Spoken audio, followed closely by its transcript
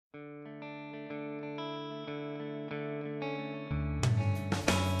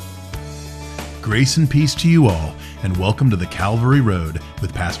Grace and peace to you all, and welcome to the Calvary Road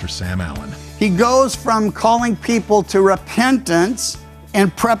with Pastor Sam Allen. He goes from calling people to repentance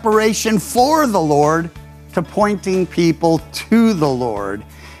and preparation for the Lord to pointing people to the Lord,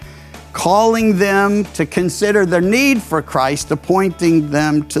 calling them to consider their need for Christ, to pointing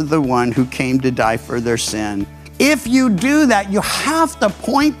them to the one who came to die for their sin. If you do that, you have to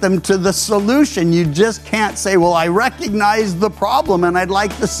point them to the solution. You just can't say, well, I recognize the problem and I'd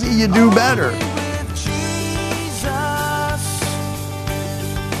like to see you do better.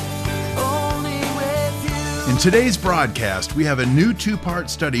 In today's broadcast, we have a new two-part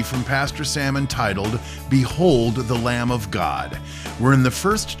study from Pastor Sam entitled, Behold the Lamb of God. We're in the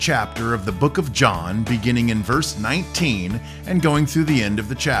first chapter of the book of John, beginning in verse 19 and going through the end of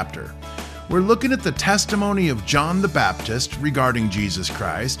the chapter. We're looking at the testimony of John the Baptist regarding Jesus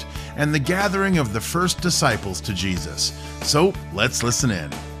Christ and the gathering of the first disciples to Jesus. So let's listen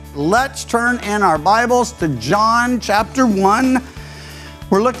in. Let's turn in our Bibles to John chapter 1.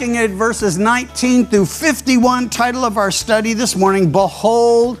 We're looking at verses 19 through 51. Title of our study this morning,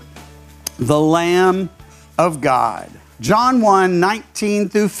 Behold the Lamb of God. John 1, 19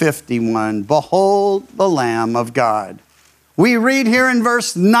 through 51. Behold the Lamb of God. We read here in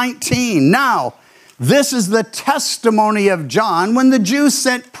verse 19, Now, this is the testimony of John when the Jews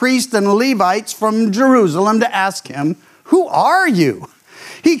sent priests and Levites from Jerusalem to ask him, Who are you?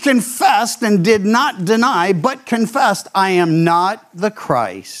 He confessed and did not deny, but confessed, I am not the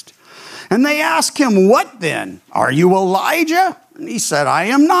Christ. And they asked him, What then? Are you Elijah? And he said, I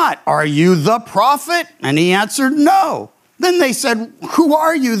am not. Are you the prophet? And he answered, No. Then they said, Who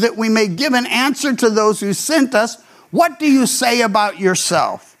are you that we may give an answer to those who sent us? What do you say about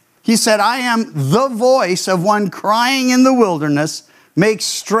yourself? He said, I am the voice of one crying in the wilderness, make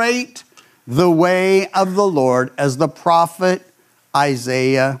straight the way of the Lord, as the prophet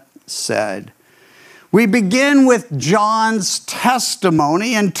Isaiah said. We begin with John's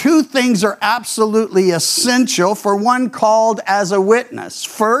testimony, and two things are absolutely essential for one called as a witness.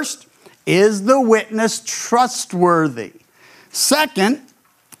 First, is the witness trustworthy? Second,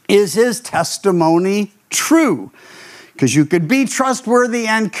 is his testimony true? Because you could be trustworthy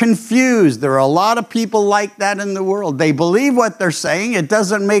and confused. There are a lot of people like that in the world. They believe what they're saying. It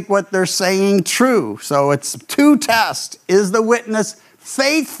doesn't make what they're saying true. So it's two tests. Is the witness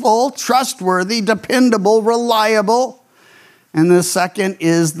faithful, trustworthy, dependable, reliable? And the second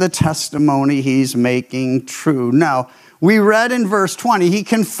is the testimony he's making true. Now, we read in verse 20, he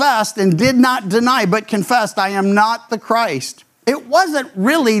confessed and did not deny, but confessed, I am not the Christ. It wasn't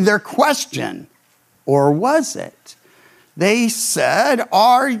really their question, or was it? They said,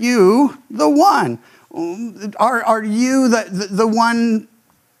 Are you the one? Are you the one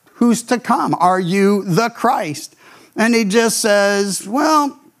who's to come? Are you the Christ? And he just says,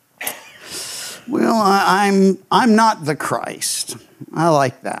 Well, I'm not the Christ. I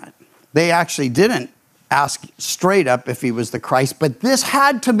like that. They actually didn't ask straight up if he was the Christ, but this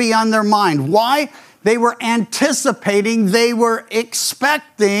had to be on their mind. Why? They were anticipating, they were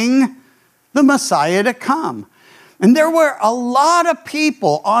expecting the Messiah to come. And there were a lot of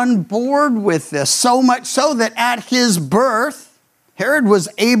people on board with this, so much so that at his birth, Herod was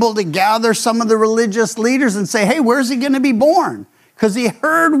able to gather some of the religious leaders and say, hey, where's he going to be born? Because he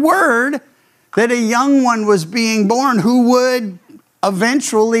heard word that a young one was being born who would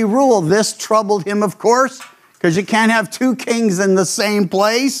eventually rule. This troubled him, of course, because you can't have two kings in the same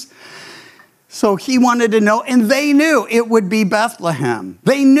place. So he wanted to know, and they knew it would be Bethlehem.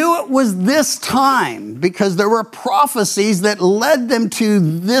 They knew it was this time because there were prophecies that led them to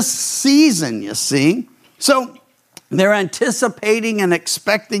this season, you see. So they're anticipating and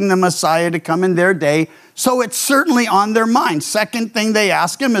expecting the Messiah to come in their day. So it's certainly on their mind. Second thing they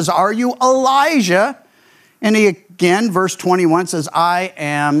ask him is, are you Elijah? And he again, verse 21 says, I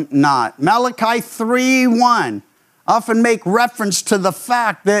am not. Malachi 3:1 often make reference to the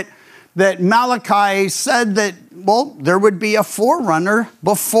fact that Malachi said that, well, there would be a forerunner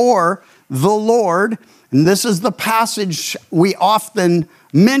before the Lord. And this is the passage we often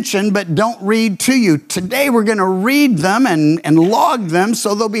mention but don't read to you. Today we're going to read them and log them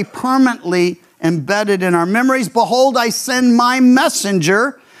so they'll be permanently embedded in our memories. Behold, I send my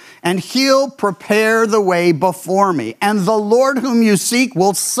messenger, and he'll prepare the way before me. And the Lord whom you seek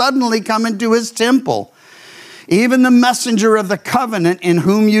will suddenly come into his temple. Even the messenger of the covenant in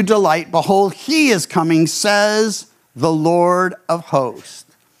whom you delight, behold, he is coming, says the Lord of hosts.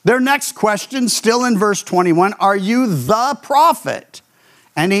 Their next question, still in verse 21, are you the prophet?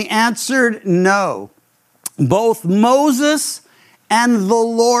 And he answered, no. Both Moses and the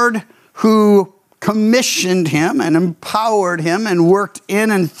Lord who commissioned him and empowered him and worked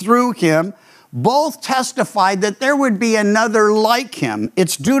in and through him, both testified that there would be another like him.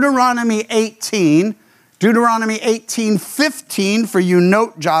 It's Deuteronomy 18, Deuteronomy 18:15 for you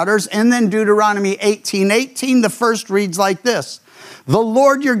note jotters, and then Deuteronomy 18:18. The first reads like this: the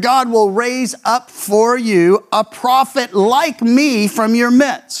Lord your God will raise up for you a prophet like me from your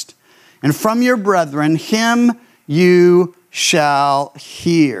midst, and from your brethren him you shall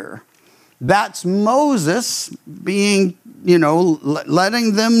hear. That's Moses being,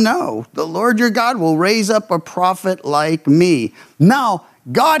 letting them know, the Lord your God will raise up a prophet like me. Now,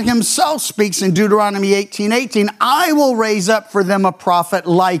 God himself speaks in Deuteronomy 18:18, I will raise up for them a prophet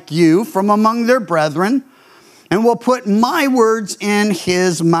like you from among their brethren, and will put my words in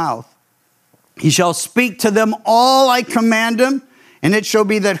his mouth. He shall speak to them all I command him, and it shall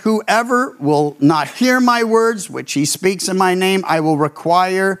be that whoever will not hear my words, which he speaks in my name, I will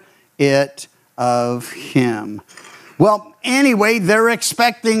require it of him. Well, anyway, they're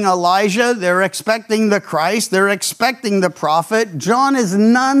expecting Elijah, they're expecting the Christ, they're expecting the prophet. John is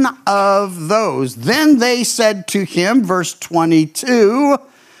none of those. Then they said to him, verse 22,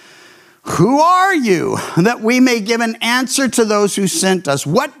 who are you, that we may give an answer to those who sent us?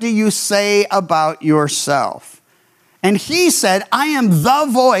 What do you say about yourself? And he said, I am the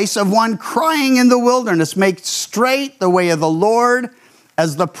voice of one crying in the wilderness, make straight the way of the Lord,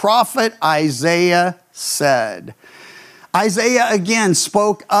 as the prophet Isaiah said. Isaiah again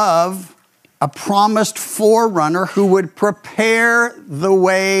spoke of a promised forerunner who would prepare the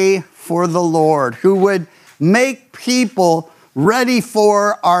way for the Lord, who would make people ready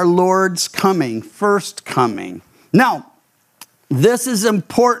for our Lord's coming, first coming. Now, this is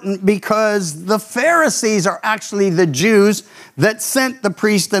important because the Pharisees are actually the Jews that sent the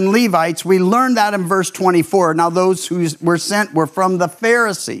priests and Levites. We learned that in verse 24. Now, those who were sent were from the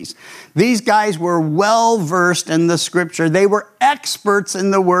Pharisees. These guys were well versed in the scripture. They were experts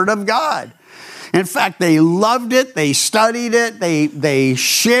in the word of God. In fact, they loved it, they studied it, they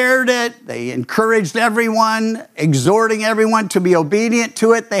shared it, they encouraged everyone, exhorting everyone to be obedient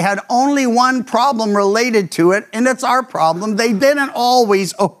to it. They had only one problem related to it, and it's our problem. They didn't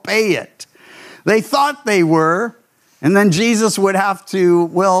always obey it. They thought they were, and then Jesus would have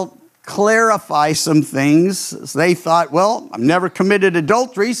to, clarify some things. They thought, I've never committed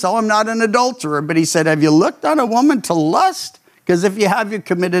adultery, so I'm not an adulterer. But he said, have you looked on a woman to lust? Because if you have, you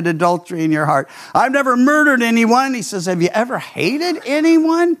committed adultery in your heart. I've never murdered anyone. He says, have you ever hated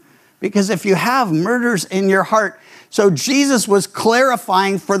anyone? Because if you have, murder's in your heart. So Jesus was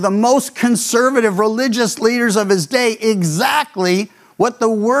clarifying for the most conservative religious leaders of his day exactly what the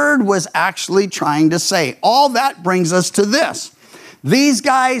word was actually trying to say. All that brings us to this. These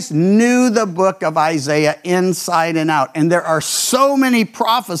guys knew the book of Isaiah inside and out. And there are so many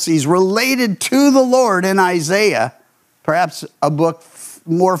prophecies related to the Lord in Isaiah, perhaps a book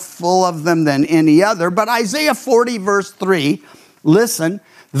more full of them than any other. But Isaiah 40, verse 3, listen,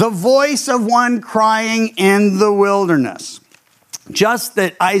 the voice of one crying in the wilderness. Just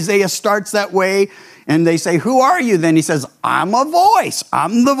that Isaiah starts that way, and they say, who are you? Then he says, I'm a voice.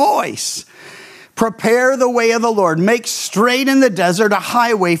 I'm the voice. Prepare the way of the Lord. Make straight in the desert a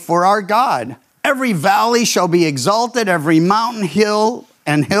highway for our God. Every valley shall be exalted, every mountain, hill,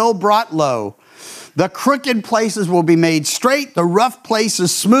 and hill brought low. The crooked places will be made straight, the rough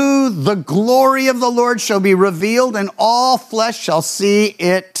places smooth. The glory of the Lord shall be revealed, and all flesh shall see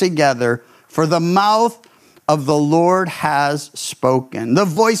it together. For the mouth of the Lord has spoken. The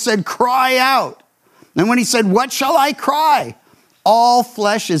voice said, cry out. And when he said, what shall I cry? All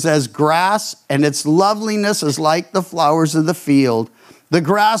flesh is as grass, and its loveliness is like the flowers of the field. The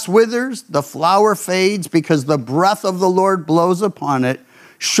grass withers, the flower fades, because the breath of the Lord blows upon it.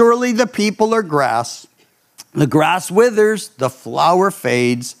 Surely the people are grass. The grass withers, the flower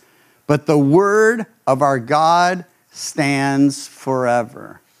fades, but the word of our God stands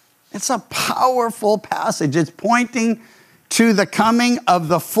forever. It's a powerful passage. It's pointing to the coming of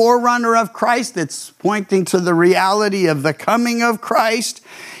the forerunner of Christ. It's pointing to the reality of the coming of Christ.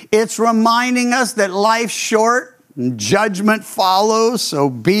 It's reminding us that life's short and judgment follows, so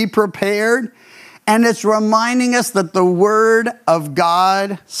be prepared. And it's reminding us that the word of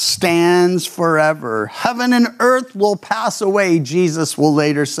God stands forever. Heaven and earth will pass away, Jesus will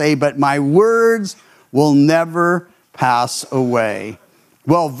later say, but my words will never pass away.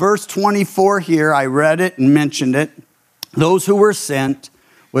 Well, verse 24 here, I read it and mentioned it. Those who were sent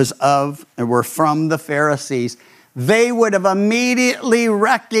were from the Pharisees. They would have immediately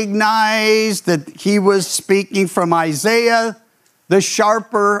recognized that he was speaking from Isaiah. The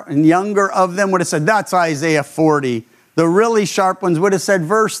sharper and younger of them would have said, that's Isaiah 40. The really sharp ones would have said,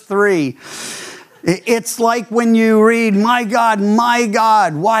 verse 3. It's like when you read, my God,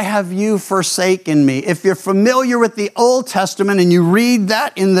 why have you forsaken me? If you're familiar with the Old Testament and you read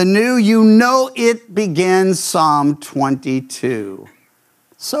that in the New, you know it begins Psalm 22.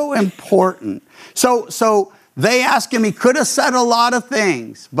 So important. So they ask him, he could have said a lot of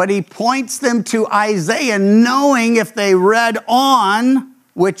things, but he points them to Isaiah, knowing if they read on,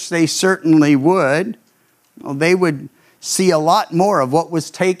 which they certainly would, well, they would see a lot more of what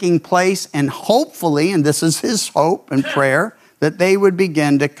was taking place, and hopefully, and this is his hope and prayer, that they would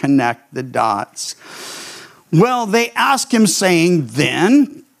begin to connect the dots. Well, they ask him saying,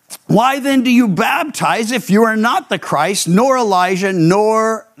 then, why then do you baptize if you are not the Christ, nor Elijah,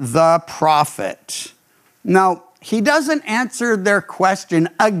 nor the prophet? Now, he doesn't answer their question.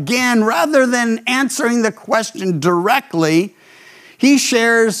 Again, rather than answering the question directly, he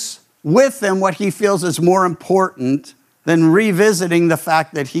shares with them what he feels is more important than revisiting the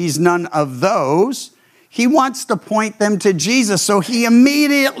fact that he's none of those. He wants to point them to Jesus. So he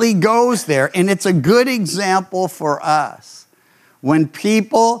immediately goes there. And it's a good example for us. When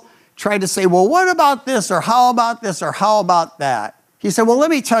people try to say, well, what about this? Or how about this? Or how about that? He said, well, let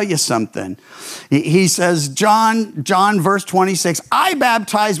me tell you something. He says, John verse 26, I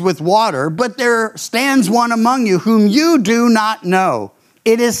baptize with water, but there stands one among you whom you do not know.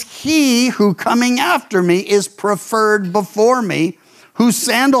 It is he who coming after me is preferred before me, whose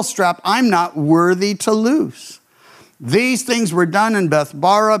sandal strap I'm not worthy to loose. These things were done in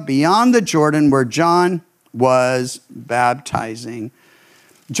Bethbara beyond the Jordan where John was baptizing.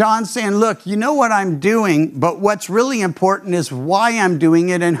 John's saying, look, you know what I'm doing, but what's really important is why I'm doing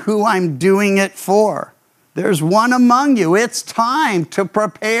it and who I'm doing it for. There's one among you. It's time to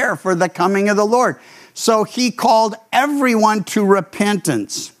prepare for the coming of the Lord. So he called everyone to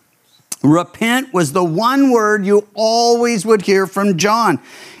repentance. Repent was the one word you always would hear from John.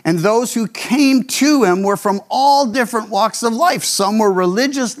 And those who came to him were from all different walks of life. Some were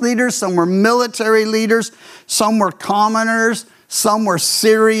religious leaders, some were military leaders, some were commoners, some were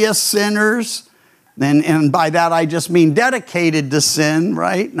serious sinners. And by that I just mean dedicated to sin,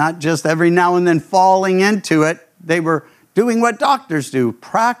 right? Not just every now and then falling into it. They were doing what doctors do,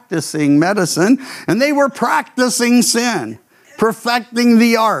 practicing medicine, and they were practicing sin, perfecting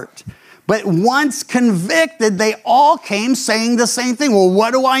the art. But once convicted, they all came saying the same thing. Well,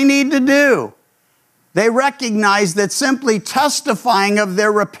 what do I need to do? They recognized that simply testifying of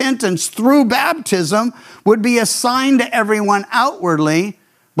their repentance through baptism would be a sign to everyone outwardly,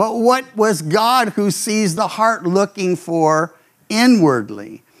 but what was God who sees the heart looking for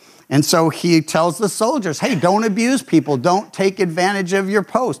inwardly? And so he tells the soldiers, hey, don't abuse people. Don't take advantage of your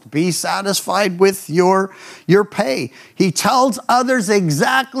post. Be satisfied with your pay. He tells others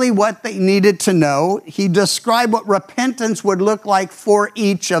exactly what they needed to know. He described what repentance would look like for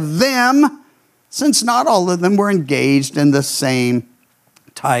each of them, since not all of them were engaged in the same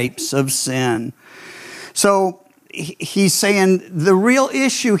types of sin. So he's saying the real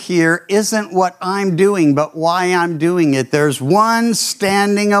issue here isn't what I'm doing, but why I'm doing it. There's one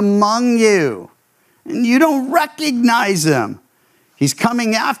standing among you, and you don't recognize him. He's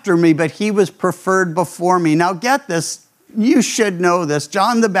coming after me, but he was preferred before me. Now get this, you should know this.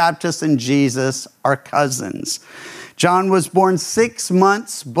 John the Baptist and Jesus are cousins. John was born 6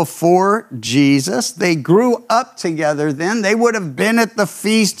 months before Jesus. They grew up together then. They would have been at the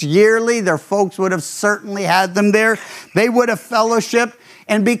feast yearly. Their folks would have certainly had them there. They would have fellowshiped.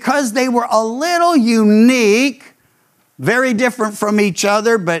 And because they were a little unique, very different from each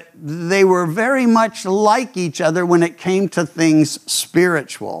other, but they were very much like each other when it came to things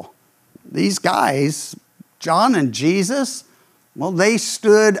spiritual. These guys, John and Jesus, well, they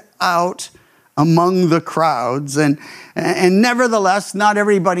stood out among the crowds. And nevertheless, not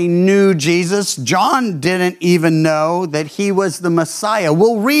everybody knew Jesus. John didn't even know that he was the Messiah.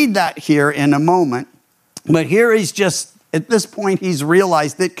 We'll read that here in a moment. But here he's just, at this point, he's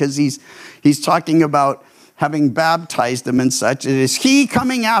realized it because he's talking about having baptized him and such. It is he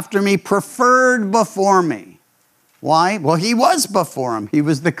coming after me, preferred before me. Why? Well, he was before him. He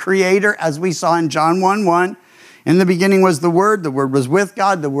was the creator, as we saw in John 1:1. In the beginning was the Word was with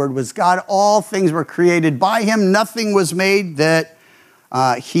God, the Word was God. All things were created by him. Nothing was made that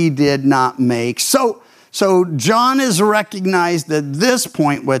he did not make. So John is recognized at this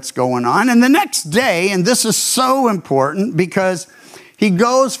point what's going on. And the next day, and this is so important because he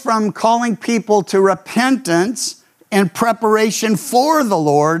goes from calling people to repentance and preparation for the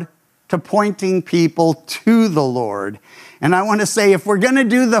Lord to pointing people to the Lord. And I want to say, if we're going to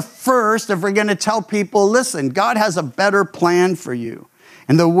do the first, if we're going to tell people, listen, God has a better plan for you.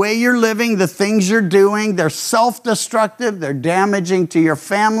 And the way you're living, the things you're doing, they're self-destructive, they're damaging to your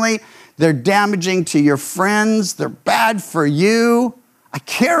family, They're damaging to your friends. They're bad for you. I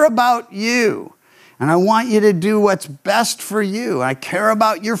care about you. And I want you to do what's best for you. I care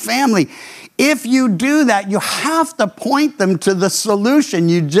about your family. If you do that, you have to point them to the solution.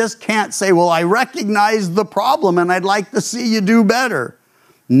 You just can't say, well, I recognize the problem and I'd like to see you do better.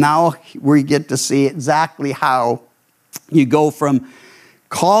 Now we get to see exactly how you go from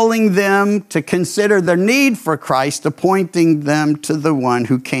calling them to consider their need for Christ to pointing them to the one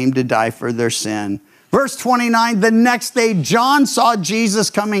who came to die for their sin. Verse 29, the next day John saw Jesus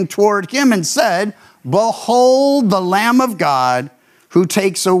coming toward him and said, behold the Lamb of God who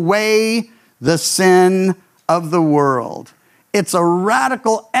takes away the sin of the world. It's a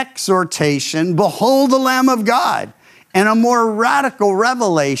radical exhortation. Behold the Lamb of God. And a more radical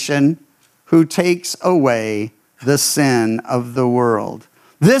revelation who takes away the sin of the world.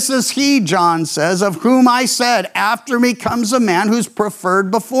 This is he, John says, of whom I said, after me comes a man who's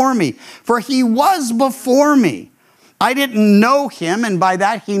preferred before me. For he was before me. I didn't know him, and by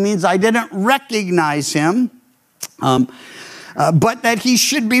that he means I didn't recognize him. But that he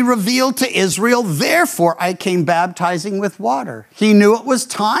should be revealed to Israel. Therefore, I came baptizing with water. He knew it was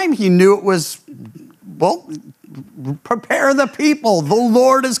time. He knew it was, well, prepare the people. The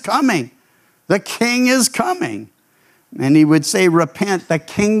Lord is coming. The King is coming. And he would say, repent, the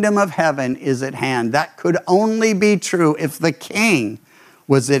kingdom of heaven is at hand. That could only be true if the King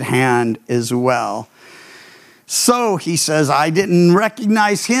was at hand as well. So he says, I didn't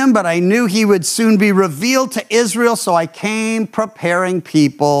recognize him, but I knew he would soon be revealed to Israel. So I came preparing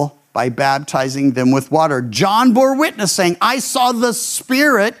people by baptizing them with water. John bore witness saying, I saw the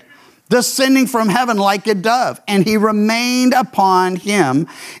Spirit descending from heaven like a dove, and he remained upon him.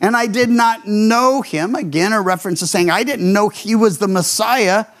 And I did not know him. Again, a reference to saying, I didn't know he was the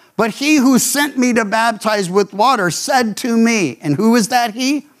Messiah, but he who sent me to baptize with water said to me, and who is that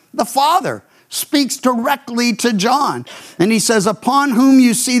he? The Father. Speaks directly to John. And he says, upon whom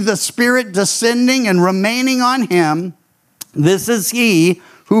you see the Spirit descending and remaining on him, this is he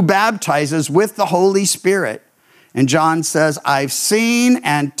who baptizes with the Holy Spirit. And John says, I've seen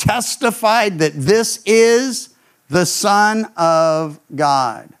and testified that this is the Son of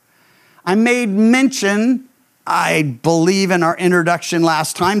God. I made mention, I believe in our introduction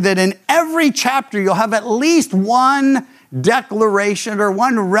last time, that in every chapter you'll have at least one declaration or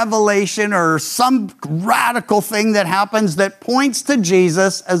one revelation or some radical thing that happens that points to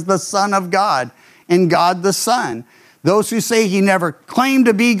Jesus as the Son of God and God the Son. Those who say he never claimed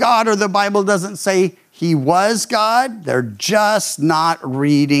to be God or the Bible doesn't say he was God, they're just not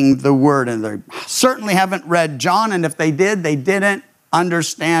reading the Word. And they certainly haven't read John, and if they did, they didn't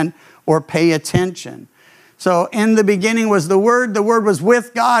understand or pay attention. So in the beginning was the Word was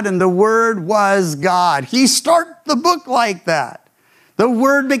with God, and the Word was God. He started the book like that. The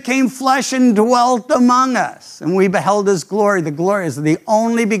Word became flesh and dwelt among us, and we beheld his glory. The glory is the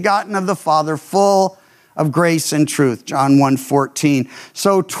only begotten of the Father, full of grace and truth. John 1:14.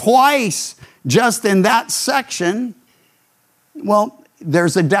 So twice, just in that section, well,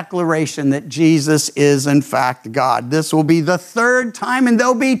 there's a declaration that Jesus is in fact God. This will be the third time, and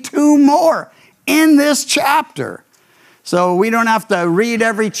there'll be two more in this chapter. So we don't have to read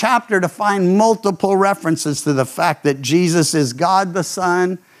every chapter to find multiple references to the fact that Jesus is God the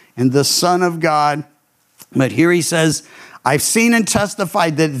Son and the Son of God. But here he says, I've seen and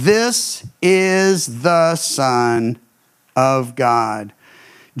testified that this is the Son of God.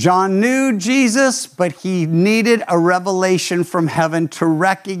 John knew Jesus, but he needed a revelation from heaven to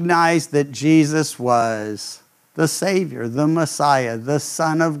recognize that Jesus was the Savior, the Messiah, the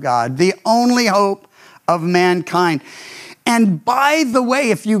Son of God, the only hope of mankind. And by the way,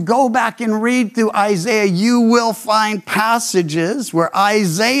 if you go back and read through Isaiah, you will find passages where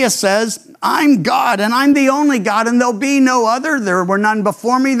Isaiah says, I'm God and I'm the only God and there'll be no other. There were none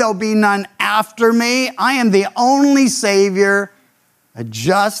before me, there'll be none after me. I am the only Savior, a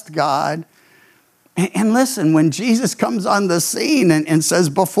just God. And listen, when Jesus comes on the scene and says,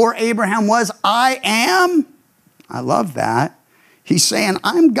 before Abraham was, I am, I love that. He's saying,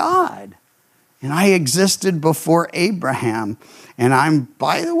 I'm God. And I existed before Abraham. And I'm,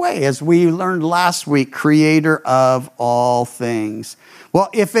 by the way, as we learned last week, creator of all things. Well,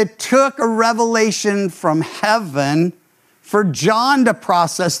 if it took a revelation from heaven for John to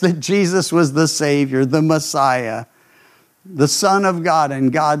process that Jesus was the Savior, the Messiah, the Son of God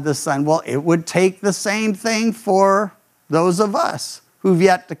and God the Son, well, it would take the same thing for those of us who've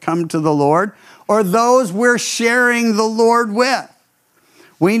yet to come to the Lord or those we're sharing the Lord with.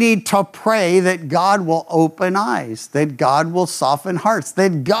 We need to pray that God will open eyes, that God will soften hearts,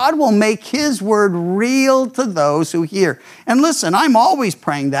 that God will make his word real to those who hear. And listen, I'm always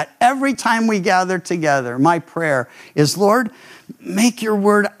praying that every time we gather together. My prayer is, Lord, make your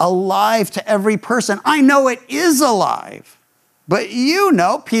word alive to every person. I know it is alive, but you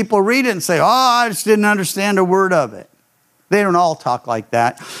know, people read it and say, oh, I just didn't understand a word of it. They don't all talk like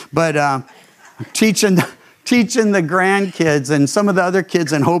that, but teaching the grandkids and some of the other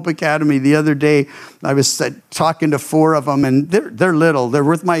kids in Hope Academy the other day, I was talking to 4 of them, and they're little. They're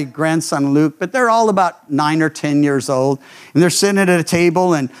with my grandson Luke, but they're all about 9 or 10 years old. And they're sitting at a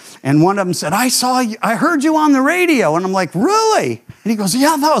table, and one of them said, I heard you on the radio. And I'm like, really? And he goes,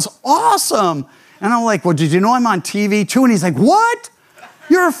 yeah, that was awesome. And I'm like, well, did you know I'm on TV too? And he's like, what?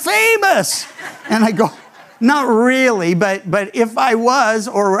 You're famous. And I go, not really, but if I was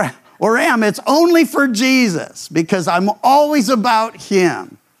or am, it's only for Jesus, because I'm always about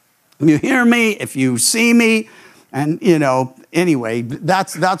him. If you hear me, if you see me, and anyway,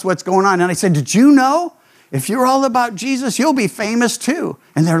 that's what's going on. And I said, did you know if you're all about Jesus, you'll be famous too?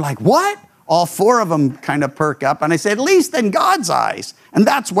 And they're like, what? All 4 of them kind of perk up. And I said, at least in God's eyes. And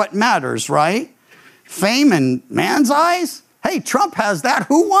that's what matters, right? Fame in man's eyes? Hey, Trump has that.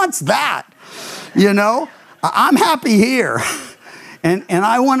 Who wants that? I'm happy here. And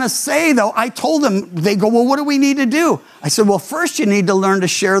I want to say, though, I told them, they go, well, what do we need to do? I said, well, first you need to learn to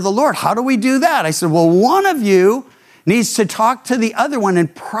share the Lord. How do we do that? I said, well, one of you needs to talk to the other one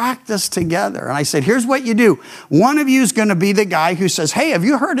and practice together. And I said, here's what you do. One of you is going to be the guy who says, hey, have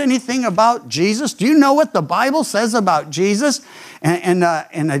you heard anything about Jesus? Do you know what the Bible says about Jesus? And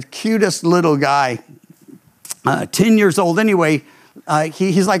the cutest little guy, 10 years old anyway,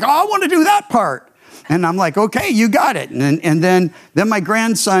 he's like, oh, I want to do that part. And I'm like, okay, you got it. And then my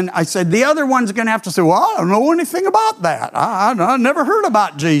grandson, I said, the other one's going to have to say, well, I don't know anything about that. I never heard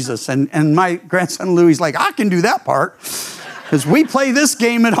about Jesus. And my grandson Louis like, I can do that part because we play this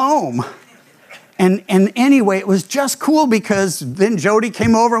game at home. And anyway, it was just cool because then Jody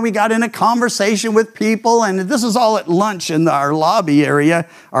came over and we got in a conversation with people. And this is all at lunch in our lobby area,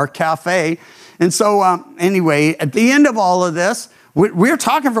 our cafe. And so anyway, at the end of all of this, we're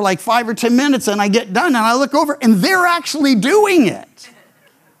talking for like 5 or 10 minutes, and I get done, and I look over, and they're actually doing it.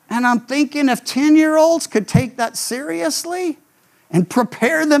 And I'm thinking, if 10-year-olds could take that seriously and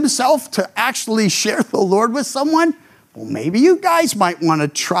prepare themselves to actually share the Lord with someone, well, maybe you guys might want to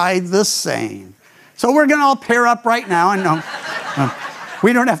try the same. So we're going to all pair up right now, and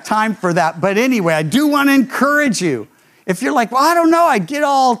we don't have time for that. But anyway, I do want to encourage you. If you're like, well, I don't know, I'd get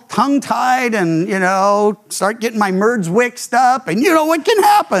all tongue-tied and, start getting my merds wicked up, and what can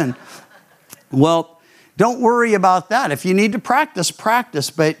happen? Well, don't worry about that. If you need to practice,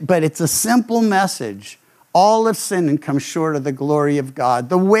 but it's a simple message. All have sinned and come short of the glory of God.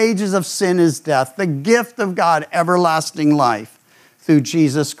 The wages of sin is death. The gift of God, everlasting life through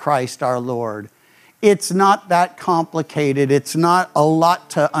Jesus Christ our Lord. It's not that complicated. It's not a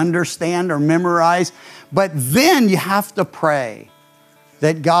lot to understand or memorize. But then you have to pray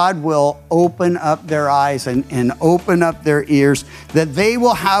that God will open up their eyes and open up their ears, that they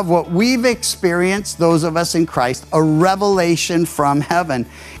will have what we've experienced, those of us in Christ, a revelation from heaven.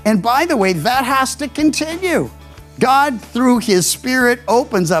 And by the way, that has to continue. God, through his Spirit,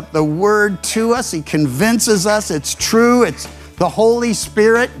 opens up the Word to us. He convinces us it's true. It's the Holy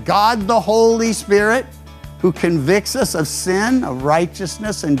Spirit, God the Holy Spirit, who convicts us of sin, of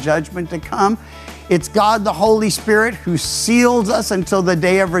righteousness, and judgment to come. It's God the Holy Spirit who seals us until the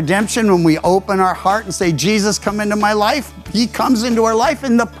day of redemption when we open our heart and say, Jesus, come into my life. He comes into our life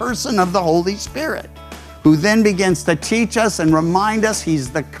in the person of the Holy Spirit, who then begins to teach us and remind us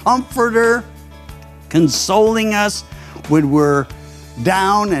he's the comforter, consoling us when we're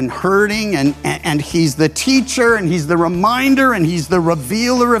down and hurting, and he's the teacher, and he's the reminder, and he's the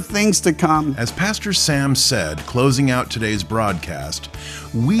revealer of things to come. As Pastor Sam said, closing out today's broadcast,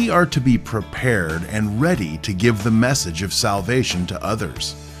 we are to be prepared and ready to give the message of salvation to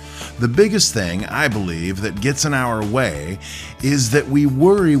others. The biggest thing, I believe, that gets in our way is that we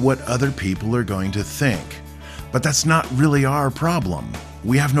worry what other people are going to think. But that's not really our problem.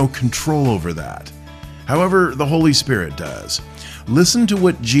 We have no control over that. However, the Holy Spirit does. Listen to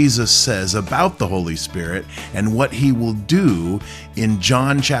what Jesus says about the Holy Spirit and what he will do in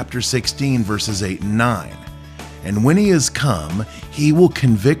John chapter 16, verses 8 and 9. And when he is come, he will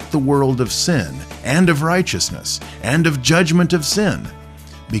convict the world of sin and of righteousness and of judgment of sin,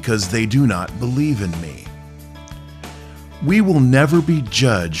 because they do not believe in me. We will never be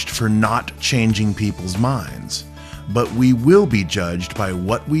judged for not changing people's minds, but we will be judged by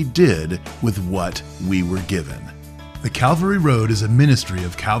what we did with what we were given. The Calvary Road is a ministry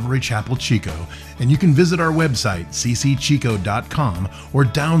of Calvary Chapel Chico, and you can visit our website, ccchico.com, or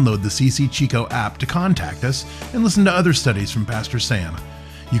download the CC Chico app to contact us and listen to other studies from Pastor Sam.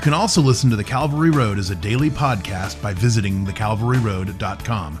 You can also listen to The Calvary Road as a daily podcast by visiting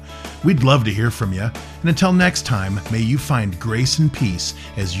thecalvaryroad.com. We'd love to hear from you, and until next time, may you find grace and peace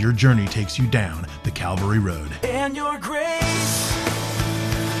as your journey takes you down the Calvary Road. And your grace